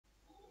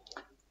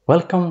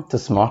Welcome to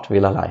Smart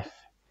Villa Life.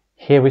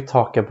 Here we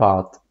talk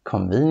about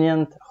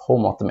convenient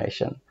home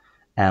automation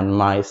and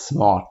my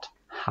smart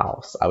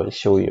house I will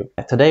show you.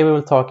 Today we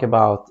will talk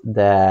about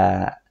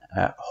the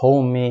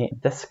Homey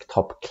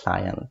desktop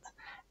client,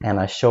 and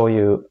I show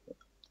you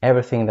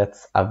everything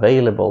that's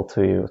available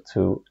to you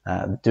to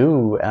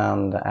do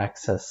and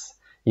access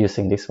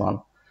using this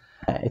one.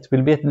 It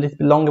will be a little bit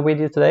longer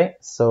video today,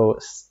 so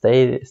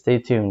stay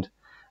tuned.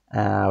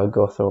 We'll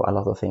go through a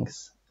lot of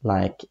things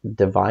like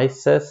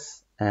devices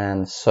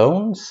and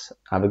zones.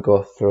 I will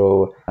go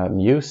through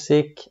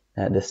music,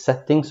 the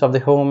settings of the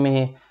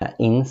Homey,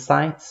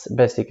 insights,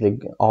 basically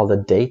all the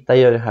data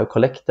you have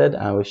collected.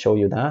 I will show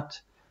you that,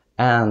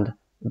 and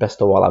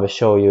best of all, I will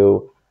show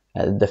you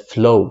the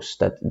flows,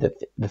 that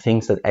the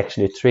things that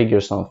actually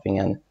trigger something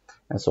and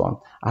so on.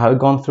 I have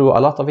gone through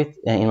a lot of it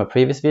in my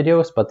previous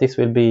videos, but this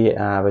will be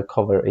will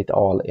cover it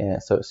all,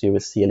 so you will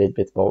see a little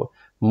bit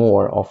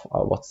more of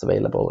what's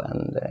available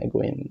and go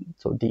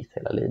into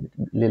detail a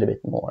little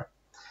bit more.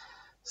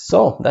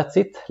 So that's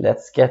it.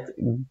 Let's get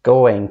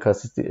going,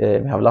 because we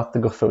have a lot to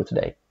go through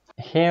today.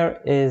 Here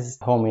is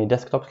Homey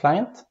desktop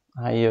client.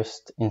 I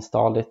just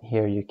installed it.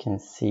 Here you can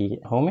see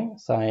Homey.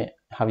 So I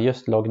have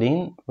just logged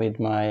in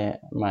with my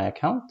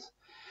account.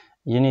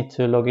 You need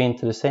to log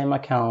into the same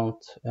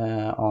account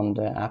on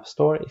the App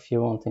Store if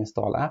you want to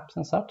install apps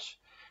and such.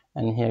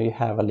 And here you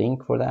have a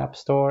link for the App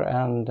Store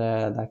and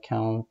the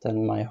account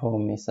and my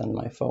Homeys and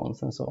my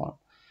phones and so on.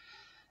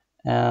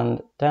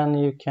 And then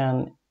you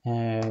can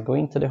go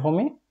into the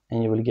Homey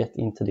and you will get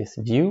into this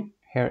view.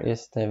 Here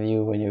is the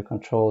view when you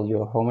control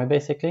your Homey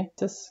basically.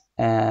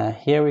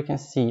 Here we can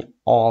see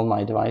all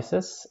my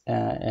devices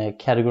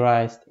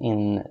categorized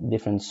in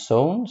different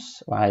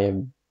zones. I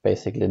have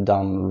basically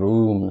done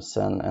rooms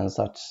and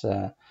such,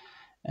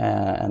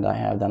 and I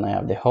have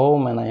the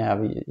home, and I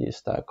have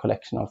just a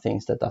collection of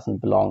things that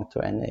doesn't belong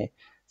to any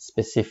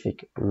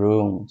specific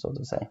room, so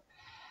to say.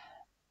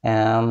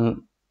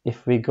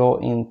 If we go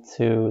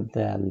into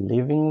the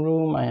living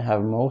room, I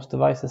have most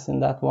devices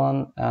in that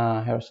one.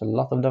 Here's a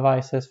lot of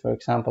devices. For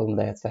example,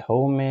 there's the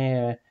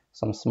Homey,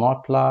 some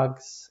smart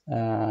plugs,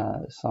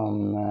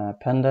 some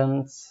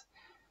pendants,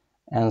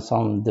 and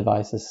some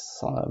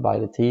devices by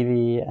the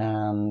TV,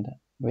 and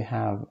we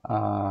have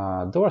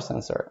a door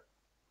sensor.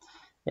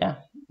 Yeah,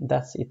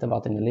 that's it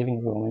about in the living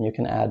room. And you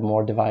can add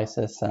more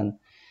devices, and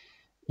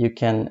you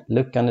can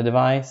look on the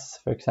device,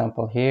 for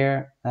example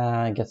here,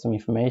 get some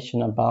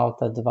information about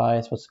that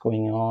device, what's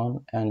going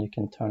on, and you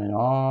can turn it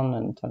on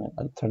and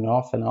turn it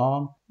off and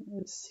on.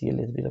 See a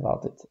little bit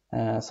about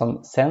it.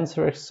 Some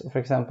sensors, for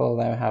example,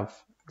 they have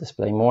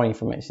display more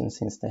information,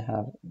 since they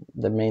have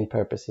the main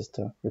purpose is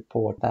to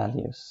report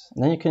values.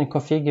 And then you can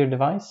configure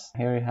device.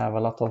 Here you have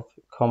a lot of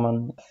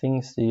common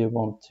things that you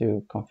want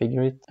to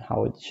configure it,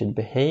 how it should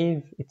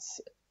behave. It's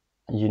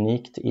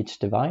unique to each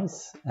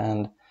device,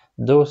 and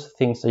those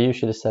things are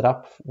usually set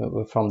up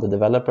from the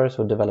developers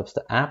who develops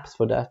the apps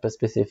for that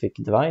specific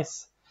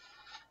device.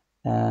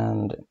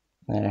 And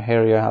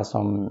here you have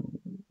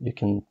you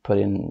can put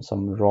in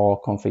some raw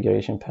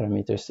configuration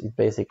parameters. It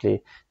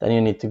basically, then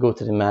you need to go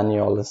to the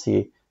manual and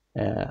see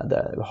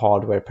the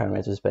hardware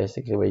parameters,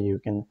 basically, where you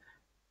can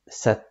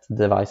set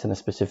the device in a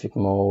specific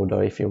mode,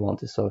 or if you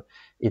want it so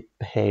it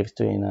behaves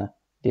in a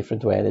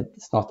different way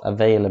that's not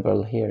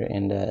available here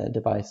in the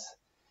device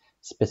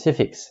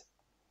specifics.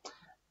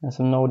 And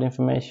some node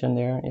information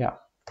there. Yeah,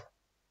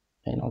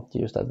 I don't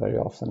use that very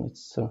often.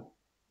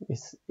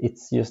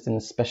 It's used in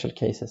special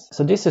cases.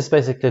 So this is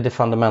basically the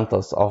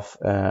fundamentals of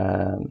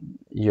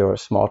your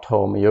smart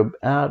home. You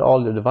add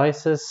all your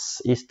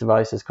devices. Each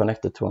device is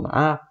connected to an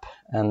app,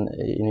 and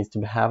you need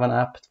to have an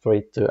app for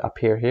it to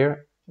appear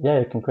here. Yeah,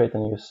 you can create a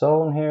new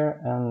zone here,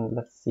 and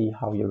let's see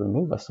how you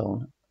remove a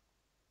zone.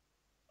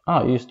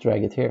 You just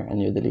drag it here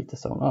and you delete the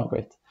zone. Oh,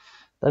 great.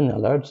 Then I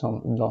learned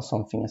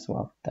something as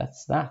well.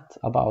 That's that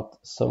about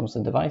zones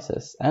and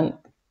devices. And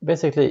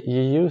basically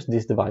you use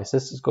these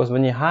devices because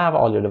when you have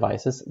all your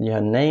devices, you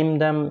have named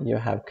them, you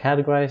have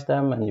categorized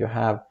them, and you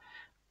have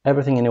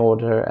everything in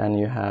order, and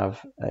you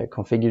have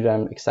configured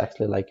them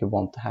exactly like you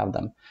want to have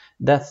them.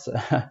 That's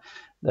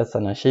that's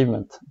an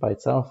achievement by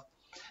itself.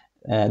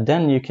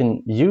 Then you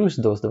can use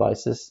those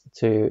devices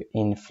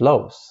in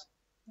flows,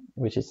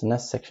 which is the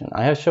next section.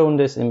 I have shown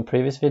this in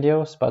previous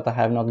videos, but I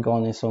have not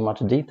gone in so much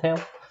detail.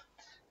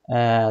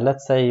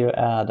 Let's say you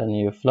add a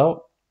new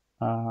flow.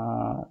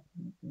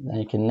 Then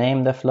you can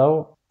name the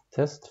flow,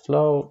 test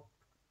flow.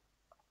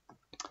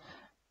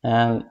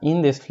 And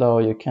in this flow,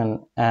 you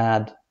can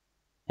add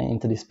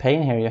into this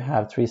pane here, you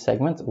have 3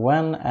 segments,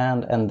 when,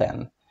 and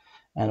then.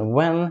 And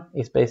when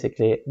is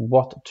basically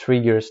what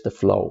triggers the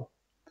flow.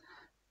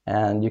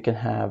 And you can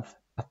have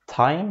a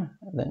time.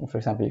 Then, for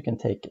example, you can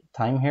take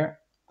time here,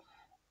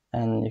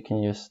 and you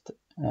can just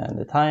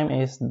the time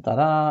is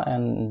da-da,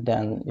 and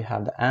then you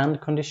have the and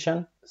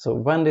condition. So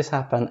when this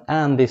happens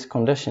and this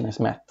condition is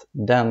met,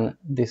 then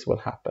this will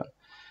happen.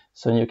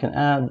 So you can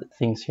add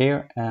things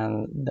here,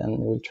 and then it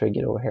will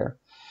trigger over here.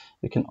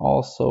 You can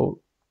also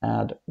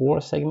add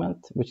or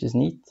segment, which is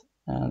neat,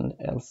 and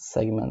else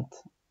segment,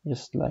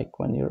 just like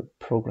when you're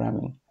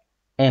programming.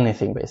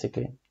 anything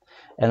basically.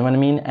 And when I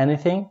mean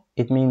anything,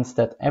 it means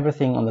that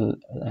everything on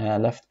the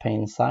left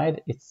pane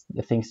side, it's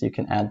the things you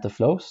can add to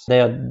flows.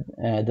 They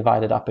are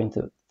divided up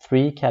into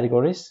 3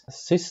 categories: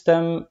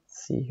 system,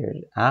 see here,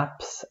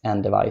 apps,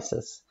 and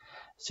devices.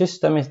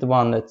 System is the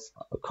one that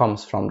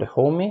comes from the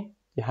Homey.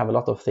 You have a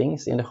lot of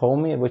things in the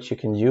Homey which you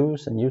can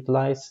use and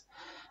utilize,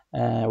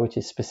 which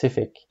is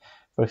specific.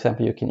 For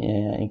example, you can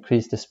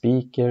increase the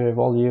speaker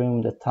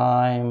volume, the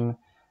time,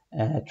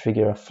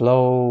 trigger a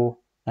flow,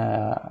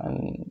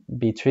 and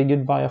be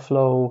triggered by a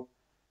flow,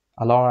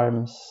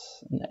 alarms,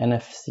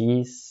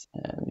 NFCs.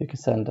 You can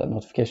send a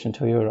notification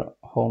to your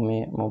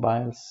Homey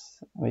mobiles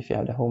if you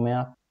have the Homey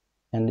app.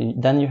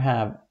 And then you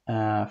have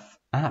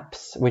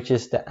apps, which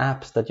is the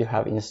apps that you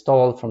have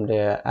installed from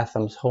the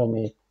Athens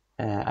Homey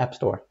app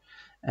store.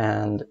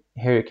 And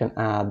here you can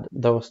add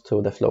those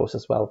to the flows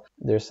as well.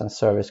 There's a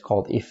service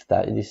called If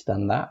That Is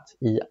Then That,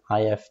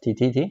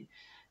 EIFTTT.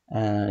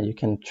 You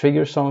can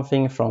trigger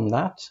something from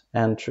that,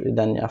 and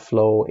then a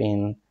flow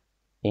in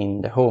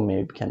the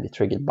Homey can be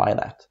triggered by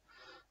that.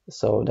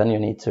 So then you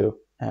need to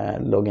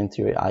log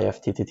into your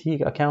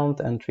IFTTT account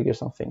and trigger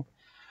something.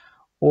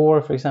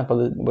 Or for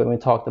example, when we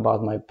talked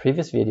about my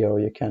previous video,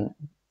 you can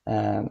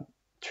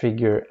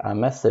trigger a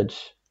message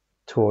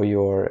to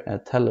your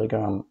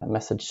Telegram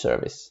message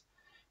service,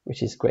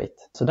 which is great.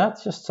 So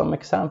that's just some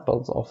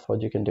examples of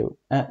what you can do.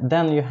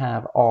 Then you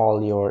have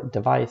all your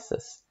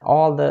devices.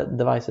 All the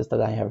devices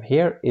that I have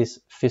here is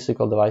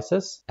physical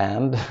devices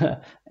and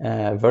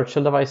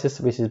virtual devices,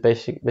 which is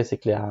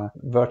basically a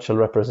virtual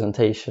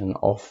representation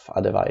of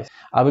a device.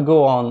 I will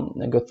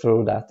go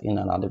through that in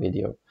another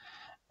video.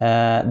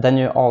 Then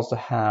you also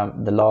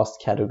have the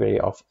last category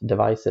of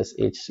devices.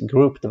 It's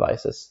group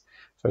devices.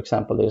 For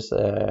example, there's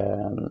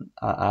an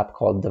app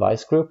called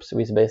Device Groups,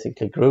 which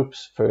basically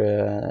groups for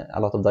a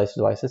lot of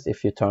devices.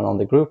 If you turn on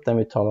the group, then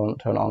we turn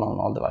on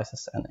all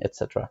devices, and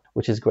etc.,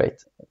 which is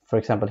great. For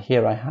example,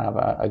 here I have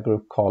a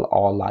group called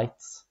All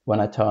Lights. When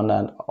I turn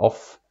that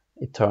off,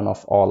 it turns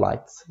off all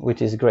lights,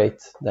 which is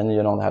great. Then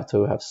you don't have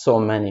to have so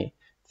many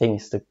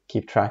things to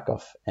keep track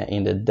of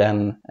in the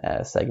then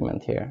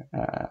segment here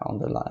on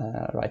the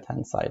right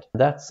hand side.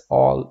 That's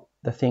all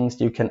the things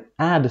you can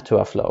add to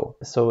a flow.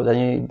 So then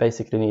you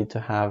basically need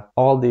to have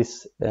all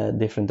these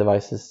different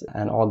devices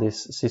and all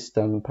these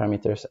system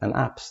parameters and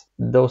apps.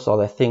 Those are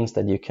the things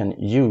that you can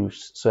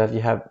use. So if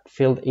you have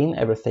filled in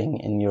everything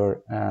in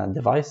your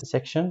device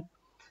section,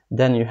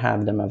 then you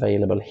have them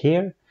available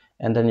here,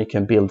 and then you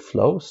can build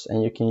flows,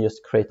 and you can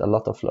just create a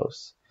lot of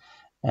flows.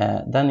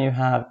 Then you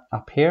have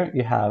up here,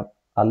 you have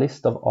a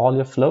list of all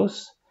your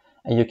flows,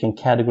 and you can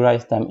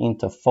categorize them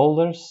into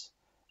folders.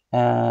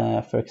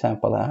 For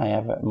example, I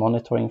have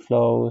monitoring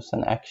flows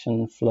and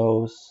action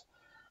flows,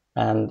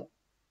 and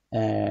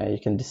you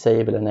can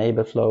disable,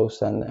 enable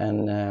flows,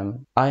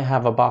 and I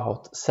have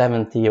about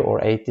 70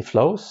 or 80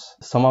 flows.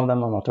 Some of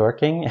them are not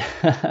working.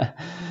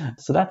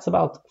 So that's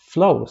about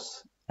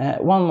flows.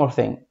 One more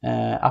thing,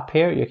 up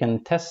here you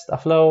can test a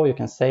flow, you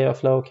can save a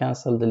flow,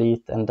 cancel,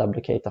 delete, and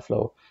duplicate a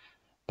flow.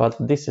 But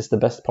this is the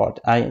best part.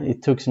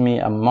 It took me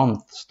a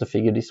month to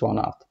figure this one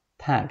out.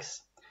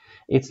 Tags.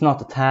 It's not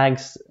the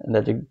tags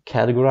that you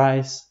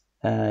categorize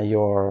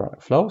your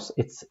flows.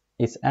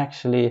 It's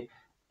actually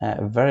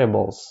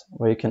variables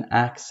where you can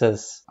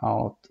access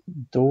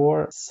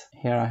outdoors.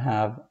 Here I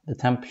have the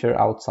temperature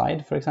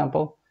outside, for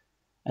example,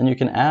 and you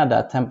can add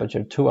that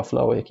temperature to a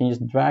flow. You can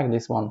just drag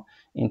this one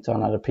into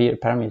another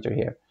parameter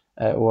here,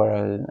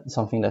 or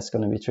something that's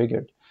going to be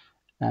triggered,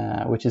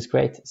 which is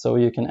great. So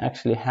you can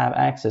actually have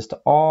access to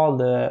all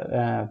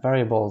the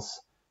variables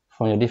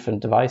from your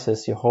different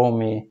devices, your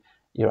Homey,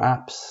 your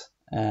apps,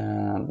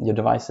 your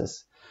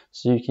devices.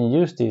 So you can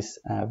use these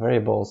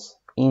variables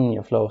in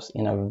your flows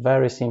in a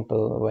very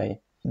simple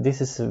way.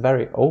 This is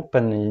very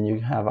open, and you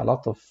have a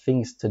lot of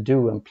things to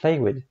do and play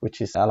with,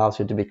 which allows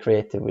you to be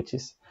creative, which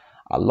is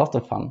a lot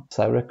of fun.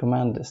 So I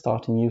recommend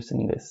starting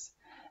using this.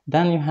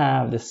 Then you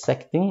have the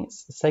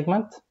settings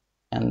segment,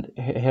 and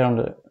here on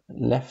the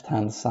left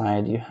hand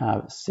side you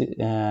have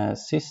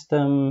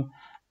system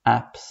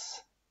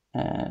apps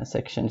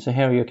section. So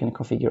here you can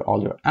configure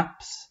all your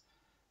apps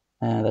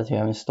that you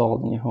have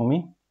installed in your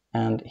Homey,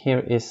 and here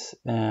is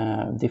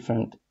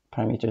different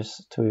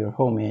parameters to your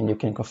Homey, and you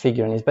can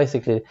configure, and it's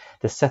basically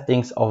the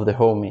settings of the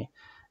Homey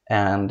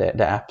and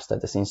the apps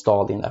that is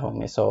installed in the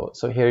Homey. So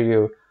here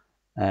you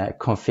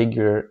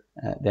configure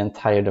the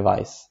entire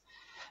device,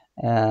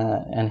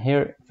 and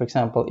here, for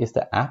example, is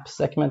the app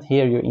segment.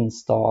 Here you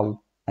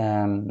install,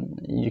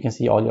 you can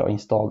see all your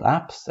installed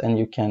apps, and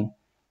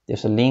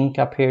there's a link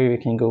up here. You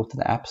can go to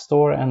the App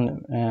Store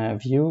and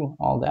view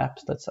all the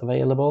apps that's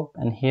available.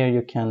 And here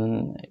you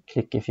can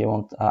click if you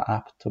want an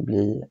app to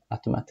be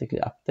automatically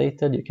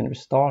updated. You can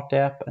restart the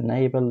app,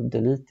 enable,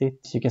 delete it.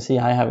 So you can see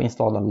I have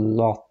installed a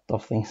lot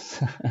of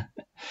things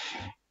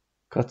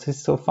because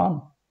it's so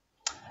fun.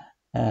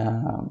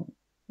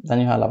 Then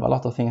you have a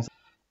lot of things.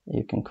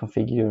 You can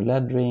configure your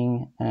LED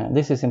ring.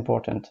 This is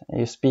important.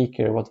 Your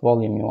speaker, what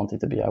volume you want it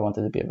to be. I want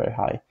it to be very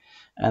high.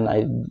 and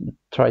I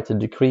try to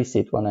decrease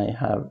it when I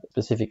have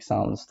specific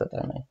sounds that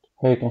I make.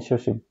 Here you can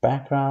choose your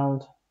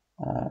background,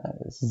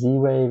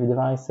 Z-Wave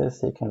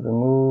devices, you can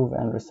remove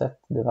and reset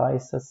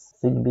devices,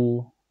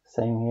 Zigbee,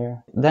 same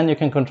here. Then you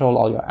can control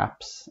all your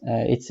apps.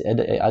 It's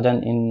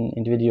done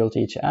individual to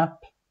each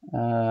app.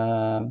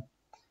 For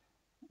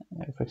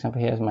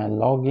example, here's my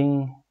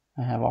logging.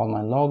 I have all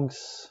my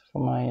logs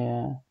for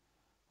my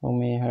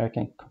Homey. Here I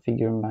can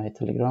configure my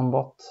Telegram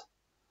bot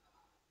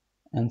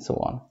and so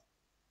on.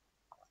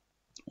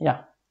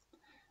 Yeah.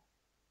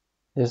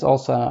 There's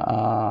also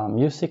a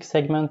music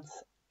segment.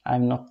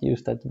 I've not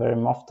used that very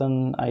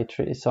often.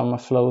 Some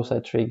flows I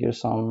trigger,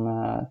 some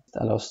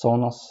allow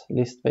Sonos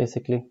list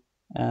basically,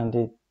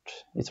 and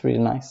it's really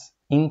nice.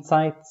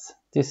 Insights,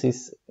 this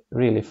is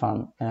really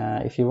fun.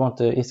 If you want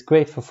to, it's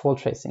great for fault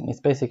tracing. It's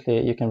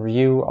basically you can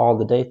view all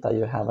the data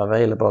you have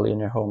available in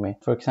your Homey.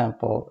 For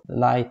example,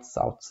 lights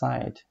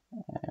outside.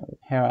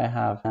 Here I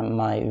have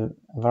my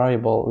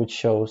variable which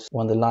shows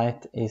when the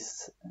light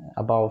is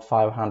above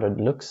 500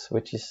 lux,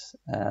 which is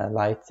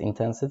light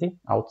intensity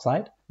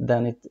outside.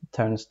 Then it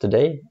turns to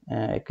day.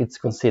 It's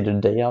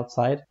considered day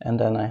outside. And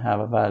then I have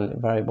a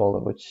variable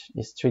which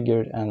is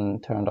triggered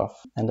and turned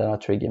off. And then I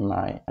trigger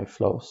my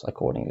flows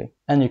accordingly.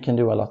 And you can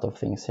do a lot of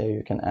things here.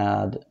 You can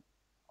add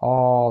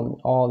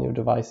all your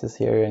devices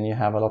here, and you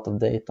have a lot of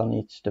data on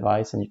each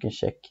device, and you can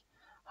check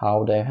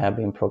how they have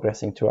been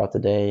progressing throughout the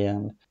day,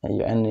 and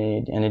your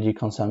energy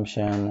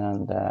consumption,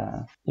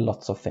 and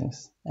lots of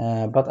things.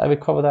 But I will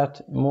cover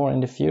that more in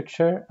the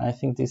future. I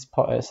think this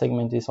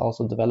segment is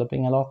also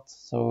developing a lot,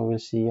 so we'll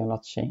see a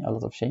lot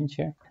of change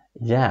here.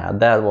 Yeah,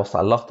 that was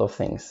a lot of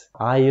things.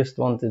 I just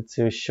wanted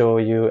to show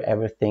you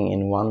everything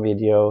in one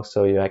video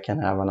so you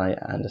can have an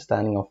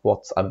understanding of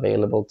what's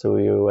available to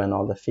you and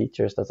all the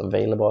features that's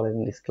available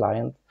in this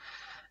client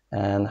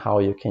and how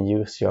you can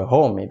use your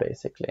Homey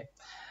basically.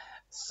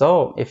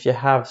 So if you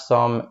have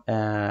some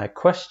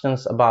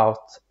questions about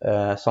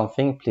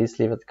something, please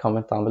leave a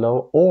comment down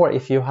below. Or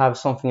if you have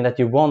something that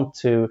you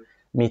want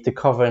me to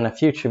cover in a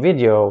future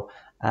video,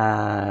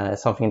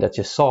 something that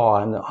you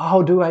saw and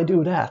how do I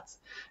do that?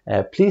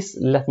 Please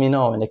let me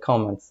know in the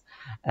comments,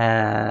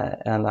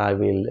 and I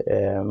will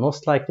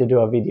most likely do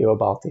a video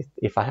about it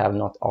if I have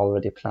not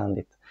already planned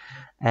it.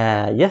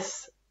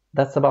 Yes,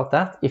 that's about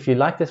that. If you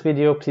like this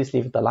video, please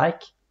leave it a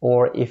like.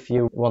 Or if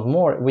you want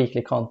more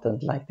weekly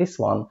content like this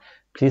one,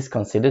 please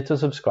consider to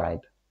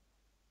subscribe.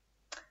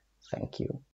 Thank you.